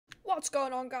What's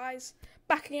going on, guys?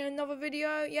 Back in another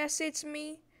video. Yes, it's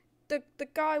me, the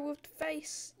guy with the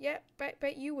face. Yeah,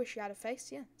 bet you wish you had a face.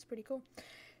 Yeah, it's pretty cool.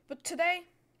 But today,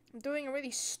 I'm doing a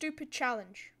really stupid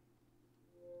challenge.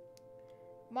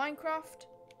 Minecraft,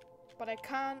 but I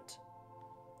can't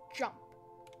jump.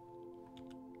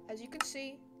 As you can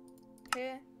see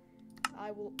here,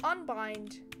 I will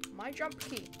unbind my jump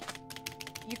key.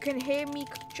 You can hear me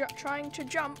trying to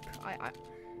jump.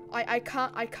 I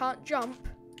can't jump,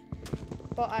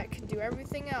 but I can do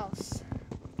everything else.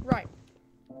 Right.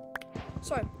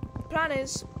 So the plan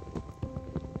is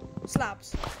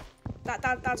slabs.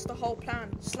 That's the whole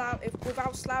plan.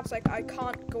 Without slabs, I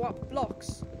can't go up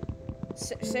blocks.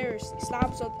 Seriously,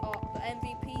 slabs are the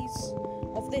MVPs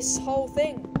of this whole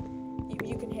thing.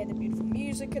 You can hear the beautiful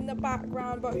music in the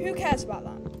background, but who cares about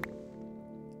that?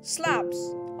 Slabs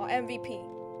are MVP.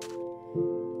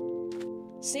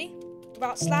 See?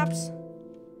 Without slabs,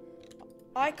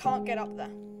 I can't get up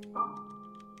there.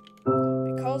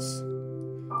 Because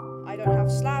I don't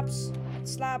have slabs, and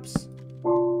slabs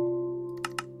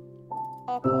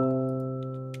are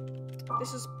pog.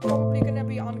 This is probably going to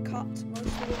be uncut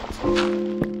most of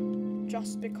it,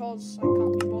 just because I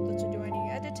can't be bothered to do any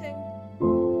editing.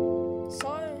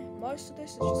 So, most of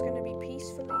this is just going to be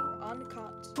peacefully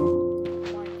uncut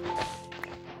Minecraft.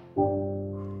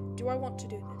 Do I want to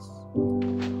do this?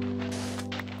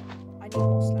 I need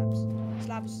more slabs.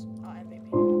 Slabs are MVP.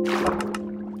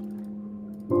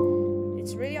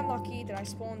 It's really unlucky that I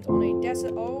spawned on a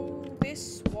desert. Oh,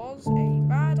 this was a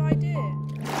bad idea.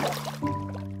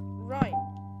 Right.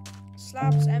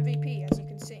 Slabs MVP, as you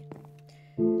can see.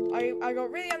 I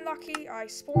got really unlucky. I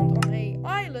spawned on a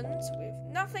island with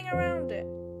nothing around it.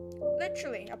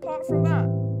 Literally, apart from that,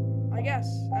 I guess.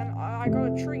 And I got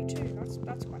a tree too.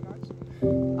 That's quite nice.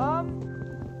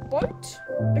 Boat?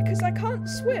 Because I can't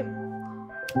swim.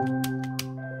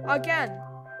 Again,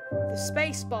 the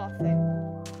space bar thing.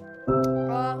 We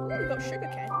got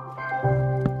sugarcane.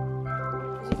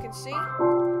 As you can see,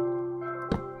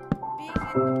 being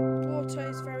in the water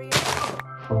is very important.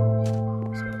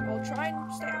 So I'll try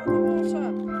and stay out of the water.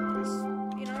 It's,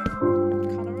 you know,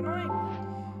 kind of annoying.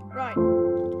 Right.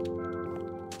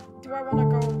 Do I want to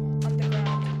go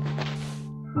underground?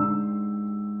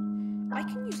 I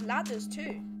can use ladders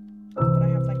too, but I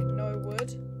have like no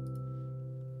wood.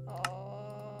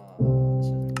 Oh, this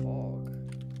is a bog.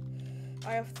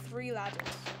 I have 3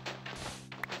 ladders.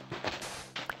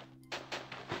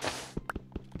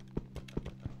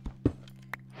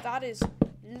 That is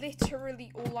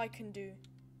literally all I can do.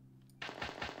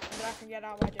 And I can get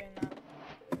out by doing that.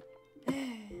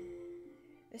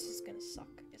 This is gonna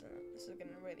suck, isn't it? This is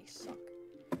gonna really suck.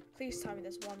 Please tell me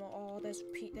there's one more. Oh, there's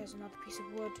another piece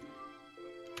of wood.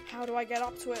 How do I get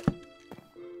up to it?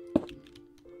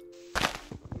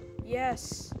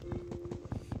 Yes.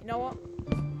 You know what?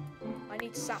 I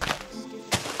need saplings. Give me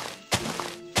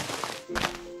saplings.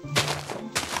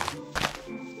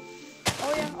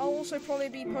 Oh yeah, I'll also probably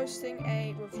be posting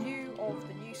a review of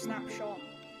the new snapshot.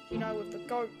 You know, with the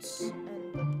goats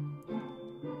and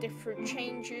the different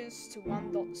changes to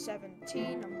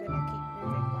 1.17. I'm gonna keep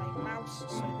moving my mouse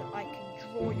so that I can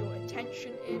draw your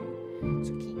attention in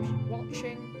to keep you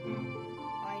watching.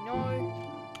 I know,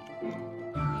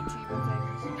 YouTuber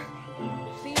things.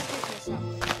 Please give me a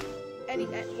sapling.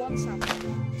 One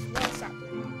sapling. Just one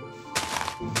sapling.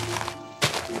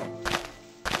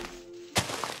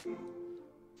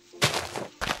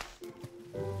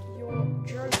 You're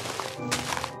joking.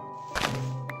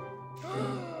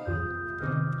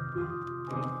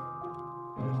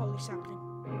 Holy sapling.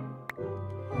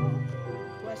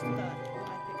 Where's the dirt?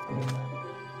 I picked up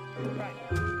the dirt. Right.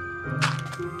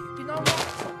 You know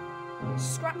what?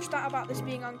 Scratch that about this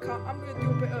being uncut. I'm gonna do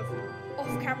a bit of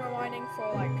off-camera mining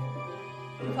for like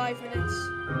 5 minutes.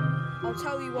 I'll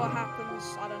tell you what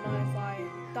happens. I don't know if I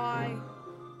die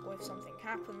or if something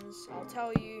happens. I'll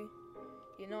tell you,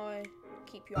 you know,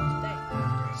 keep you up to date.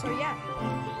 So yeah,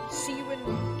 see you in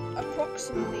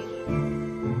approximately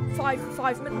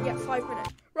 5 minutes. Yeah, 5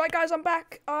 minutes. Right, guys, I'm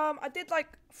back. I did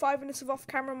like 5 minutes of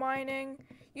off-camera mining.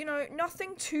 You know,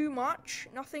 nothing too much,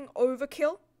 nothing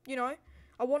overkill. You know,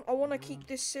 I want to keep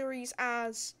this series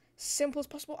as simple as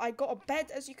possible. I got a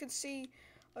bed, as you can see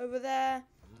over there.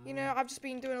 You know, I've just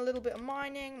been doing a little bit of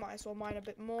mining. Might as well mine a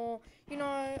bit more. You know,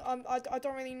 I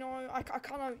don't really know. I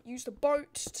kind of used a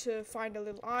boat to find a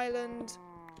little island.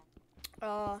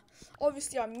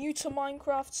 Obviously, I'm new to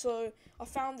Minecraft, so I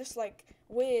found this like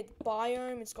weird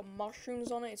biome. It's got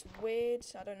mushrooms on it. It's weird.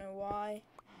 I don't know why.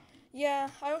 Yeah,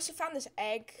 I also found this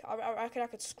egg. I reckon I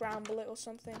could scramble it or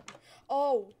something.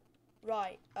 Oh,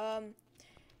 right.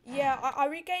 Yeah, I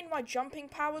regained my jumping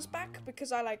powers back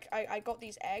because I got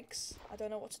these eggs. I don't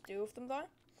know what to do with them though.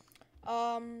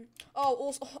 Oh,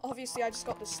 also, obviously I just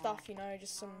got this stuff, you know,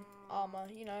 just some armor,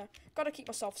 you know. Gotta keep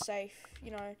myself safe,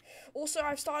 you know. Also,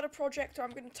 I've started a project where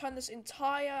I'm gonna turn this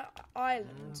entire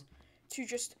island to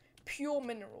just pure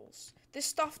minerals. This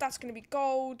stuff that's gonna be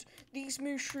gold, these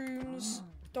mushrooms,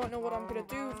 don't know what I'm gonna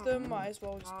do with them, might as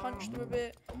well just punch them a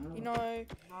bit, you know.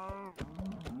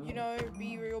 You know,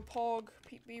 be real pog,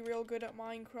 be real good at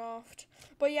Minecraft.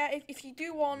 But yeah, if you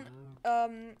do want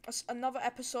another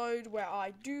episode where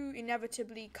I do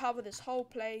inevitably cover this whole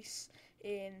place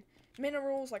in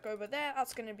minerals, like over there,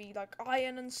 that's gonna be like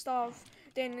iron and stuff,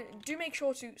 then do make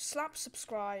sure to slap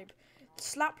subscribe,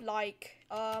 slap like,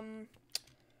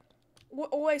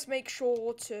 always make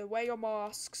sure to wear your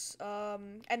masks,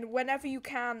 and whenever you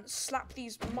can, slap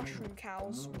these mushroom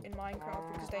cows in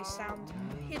Minecraft because they sound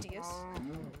hideous.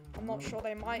 I'm not sure,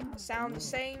 they might sound the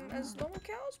same as normal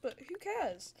cows, but who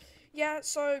cares? Yeah,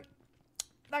 so,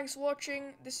 thanks for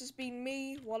watching. This has been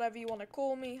me, whatever you want to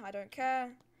call me, I don't care.